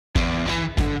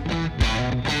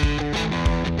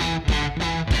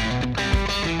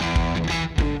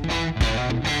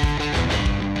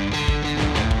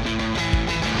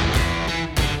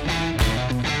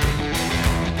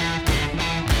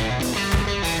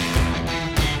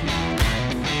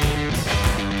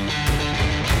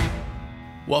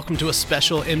Welcome to a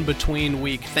special in-between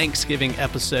week Thanksgiving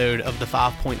episode of the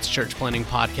 5 Points Church Planting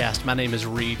Podcast. My name is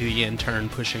Reed, the intern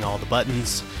pushing all the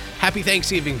buttons. Happy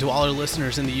Thanksgiving to all our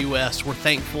listeners in the U.S. We're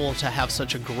thankful to have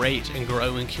such a great and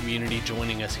growing community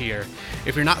joining us here.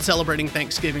 If you're not celebrating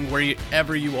Thanksgiving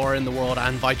wherever you are in the world, I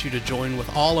invite you to join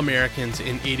with all Americans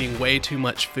in eating way too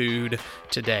much food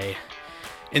today.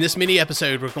 In this mini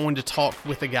episode, we're going to talk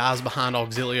with the guys behind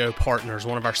Auxilio Partners,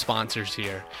 one of our sponsors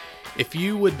here. If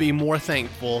you would be more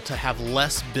thankful to have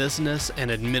less business and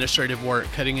administrative work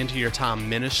cutting into your time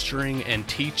ministering and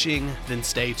teaching, then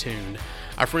stay tuned.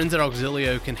 Our friends at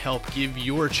Auxilio can help give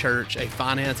your church a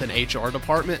finance and HR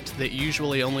department that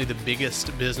usually only the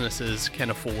biggest businesses can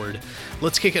afford.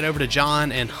 Let's kick it over to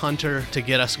John and Hunter to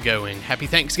get us going. Happy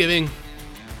Thanksgiving.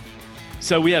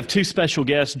 So we have two special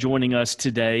guests joining us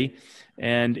today.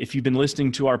 And if you've been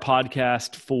listening to our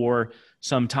podcast for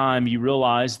some time, you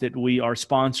realize that we are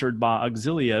sponsored by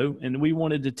Auxilio, and we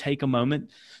wanted to take a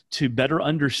moment to better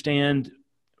understand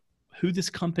who this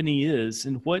company is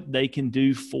and what they can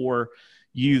do for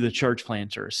you, the church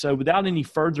planter. So without any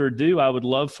further ado, I would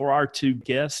love for our two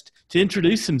guests to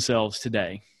introduce themselves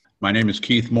today. My name is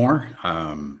Keith Moore.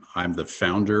 I'm the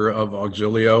founder of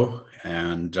Auxilio,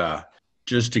 and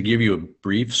just to give you a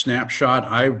brief snapshot,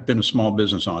 I've been a small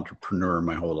business entrepreneur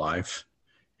my whole life.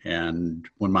 And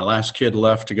when my last kid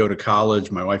left to go to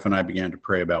college, my wife and I began to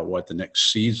pray about what the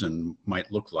next season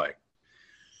might look like.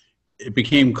 It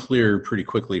became clear pretty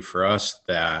quickly for us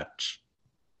that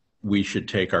we should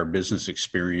take our business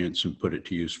experience and put it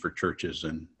to use for churches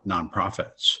and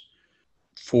nonprofits.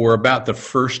 For about the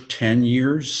first 10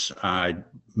 years, I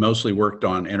mostly worked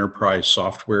on enterprise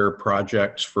software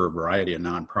projects for a variety of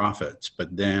nonprofits.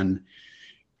 But then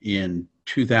in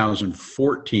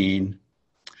 2014,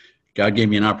 God gave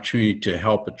me an opportunity to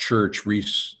help a church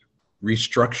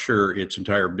restructure its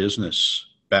entire business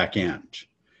back end.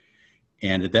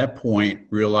 And at that point,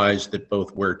 realized that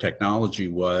both where technology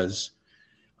was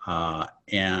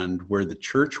and where the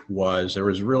church was, there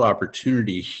was a real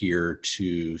opportunity here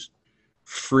to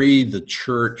free the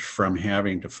church from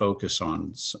having to focus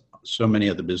on so many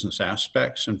of the business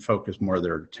aspects and focus more of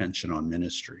their attention on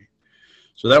ministry.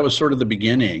 So that was sort of the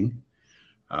beginning.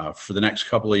 For the next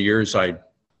couple of years, I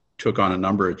took on a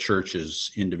number of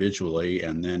churches individually,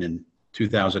 and then in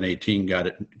 2018,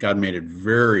 God made it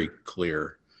very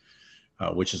clear,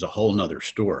 which is a whole nother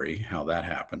story, how that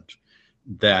happened,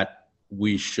 that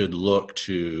we should look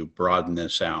to broaden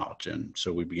this out. And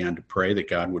so we began to pray that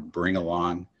God would bring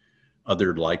along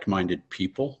other like-minded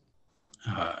people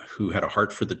who had a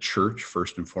heart for the church,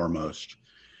 first and foremost.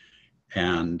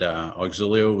 And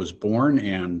Auxilio was born,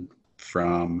 and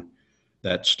from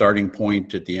that starting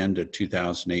point at the end of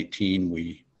 2018,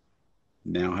 we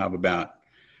now have about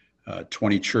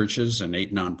 20 churches and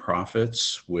 8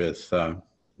 nonprofits, with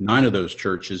 9 of those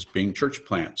churches being church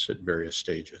plants at various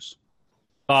stages.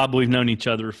 Bob, we've known each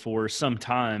other for some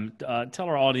time. Tell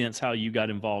our audience how you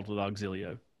got involved with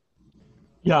Auxilio.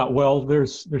 Yeah, well,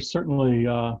 there's certainly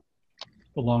the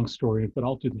long story, but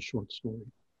I'll do the short story.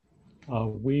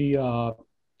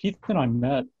 Keith and I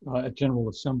met at General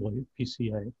Assembly,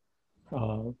 PCA,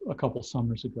 a couple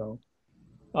summers ago.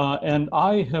 And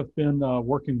I have been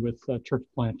working with church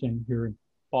planting here in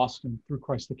Boston through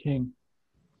Christ the King,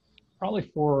 probably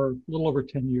for a little over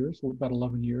 10 years, about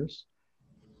 11 years.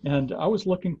 And I was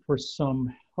looking for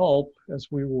some help as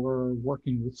we were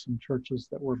working with some churches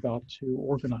that were about to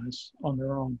organize on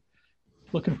their own,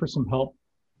 looking for some help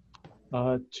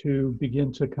to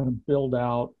begin to kind of build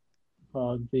out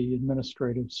the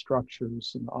administrative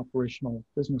structures and operational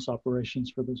business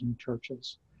operations for those new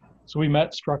churches. So we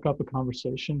met, struck up a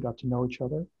conversation, got to know each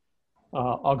other.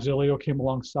 Auxilio came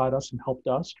alongside us and helped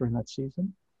us during that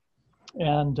season.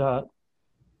 And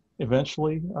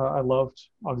eventually, I loved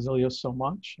Auxilio so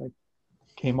much, I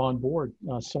came on board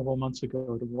several months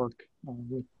ago to work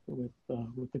with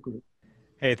the group.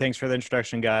 Hey, thanks for the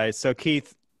introduction, guys. So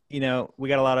Keith, we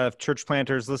got a lot of church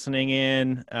planters listening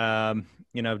in,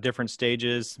 different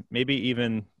stages, maybe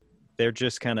even they're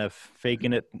just kind of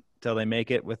faking it till they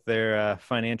make it with their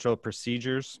financial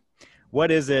procedures.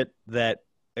 What is it that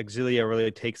Auxilio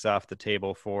really takes off the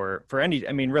table for any,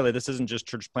 really, this isn't just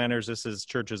church planters, this is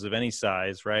churches of any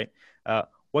size, right?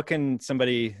 What can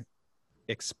somebody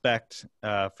expect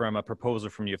from a proposal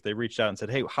from you if they reached out and said,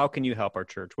 hey, how can you help our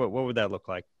church? What would that look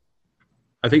like?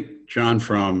 I think, John,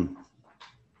 from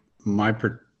my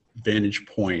vantage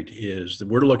point is that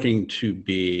we're looking to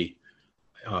be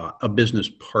a business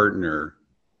partner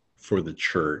for the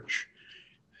church.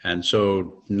 And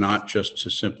so not just to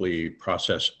simply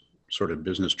process sort of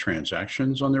business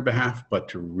transactions on their behalf, but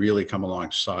to really come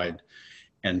alongside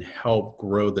and help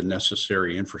grow the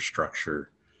necessary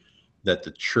infrastructure that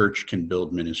the church can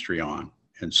build ministry on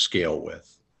and scale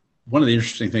with. One of the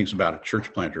interesting things about a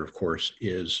church planter, of course,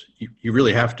 is you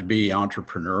really have to be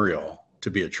entrepreneurial to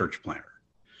be a church planter.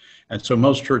 And so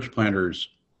most church planters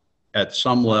at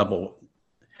some level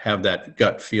have that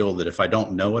gut feel that if I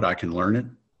don't know it, I can learn it.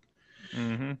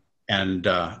 Mm-hmm. And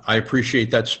I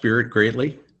appreciate that spirit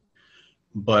greatly.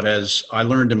 But as I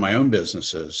learned in my own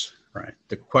businesses, right,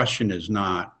 the question is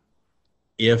not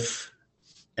if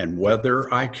and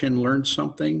whether I can learn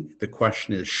something. The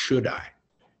question is, should I?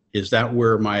 Is that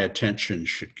where my attention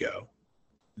should go?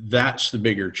 That's the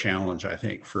bigger challenge, I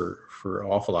think, for an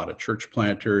awful lot of church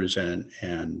planters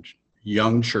and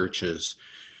young churches,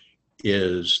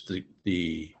 is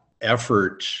the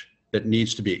effort that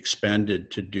needs to be expended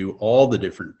to do all the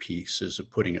different pieces of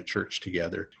putting a church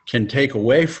together can take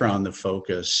away from the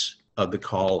focus of the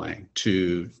calling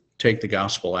to take the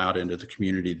gospel out into the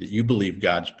community that you believe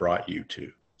God's brought you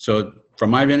to. So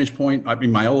from my vantage point, I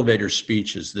mean, my elevator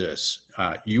speech is this: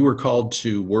 you were called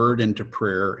to word and to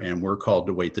prayer, and we're called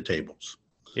to wait the tables.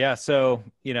 Yeah. So,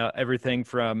 everything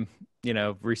from,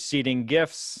 receiving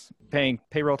gifts, paying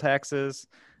payroll taxes,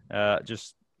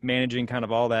 just managing kind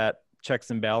of all that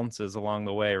checks and balances along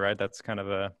the way, right? That's kind of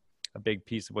a big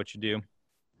piece of what you do.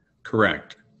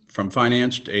 Correct. From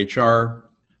finance to HR,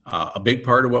 a big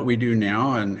part of what we do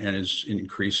now and is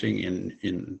increasing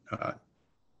in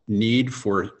need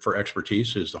for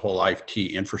expertise is the whole IT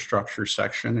infrastructure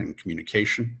section and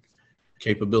communication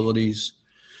capabilities,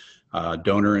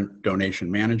 donor and donation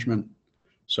management.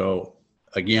 So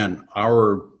again,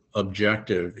 our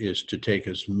objective is to take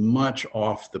as much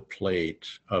off the plate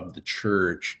of the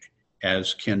church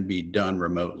as can be done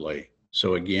remotely.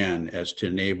 So again, as to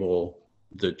enable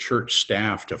the church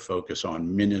staff to focus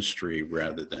on ministry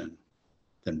rather than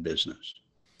business.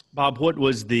 Bob, what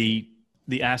was the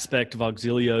aspect of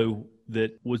Auxilio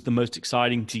that was the most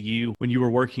exciting to you when you were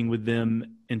working with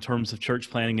them in terms of church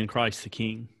planting in Christ the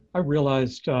King? I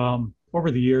realized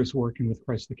over the years working with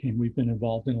Christ the King, we've been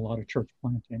involved in a lot of church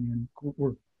planting, and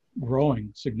we're growing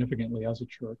significantly as a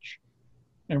church,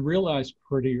 and realized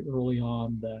pretty early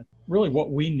on that really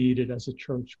what we needed as a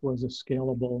church was a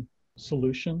scalable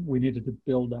solution. We needed to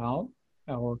build out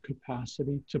our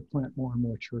capacity to plant more and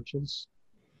more churches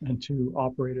and to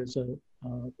operate as a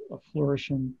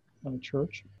flourishing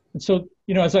church. And so,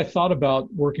 as I thought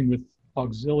about working with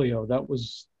Auxilio, that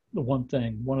was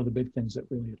one of the big things that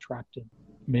really attracted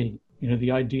me.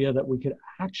 The idea that we could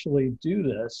actually do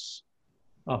this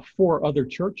for other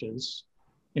churches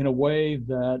in a way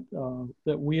that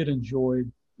we had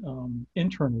enjoyed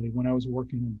internally when I was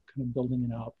working and kind of building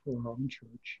it out for our own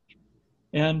church,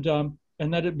 and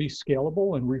that it'd be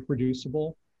scalable and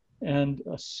reproducible, and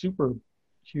a super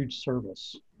huge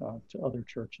service to other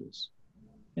churches.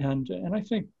 And I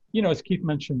think, as Keith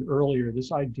mentioned earlier,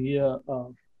 this idea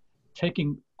of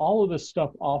taking all of this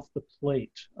stuff off the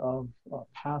plate of a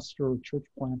pastor or church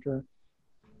planter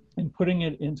and putting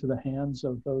it into the hands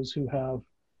of those who have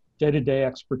day-to-day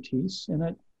expertise in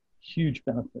it, huge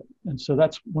benefit. And so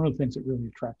that's one of the things that really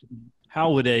attracted me.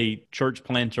 How would a church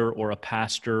planter or a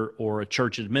pastor or a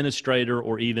church administrator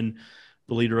or even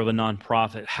the leader of a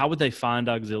nonprofit, how would they find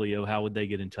Auxilio? How would they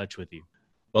get in touch with you?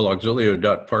 Well,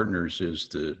 Auxilio.partners is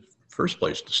the first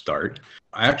place to start.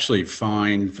 I actually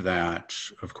find that,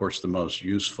 of course, the most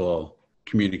useful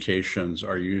communications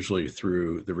are usually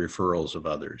through the referrals of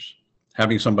others.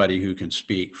 Having somebody who can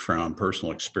speak from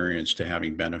personal experience to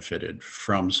having benefited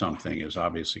from something is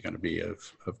obviously going to be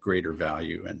of greater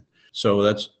value. And so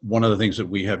that's one of the things that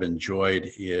we have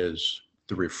enjoyed is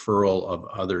the referral of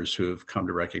others who have come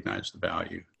to recognize the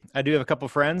value. I do have a couple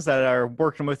of friends that are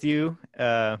working with you,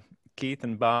 Keith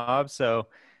and Bob. So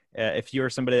if you're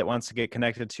somebody that wants to get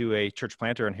connected to a church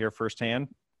planter and hear firsthand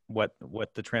what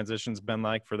the transition's been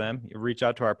like for them, you reach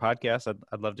out to our podcast.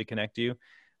 I'd love to connect you.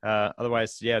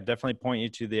 Otherwise, definitely point you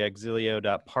to the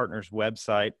Auxilio.partners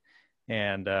website.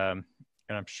 And I'm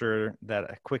sure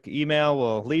that a quick email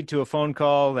will lead to a phone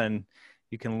call, and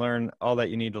you can learn all that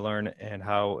you need to learn and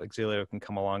how Auxilio can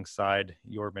come alongside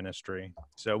your ministry.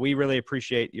 So we really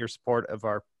appreciate your support of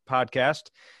our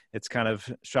podcast. It's kind of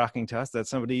shocking to us that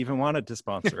somebody even wanted to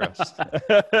sponsor us.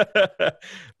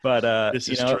 But this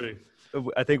is true.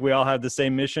 I think we all have the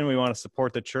same mission. We want to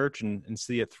support the church and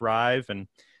see it thrive.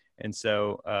 And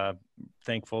so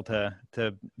thankful to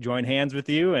join hands with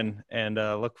you and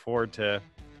look forward to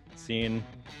seeing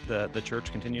the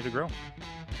church continue to grow.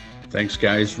 Thanks,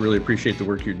 guys. Really appreciate the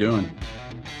work you're doing.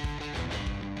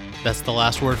 That's the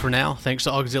last word for now. Thanks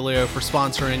to Auxilio for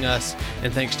sponsoring us,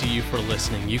 and thanks to you for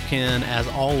listening. You can, as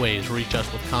always, reach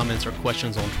us with comments or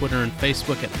questions on Twitter and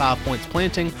Facebook at 5 Points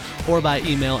Planting, or by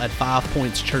email at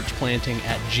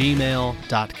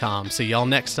 5pointschurchplanting@gmail.com. See y'all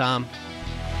next time.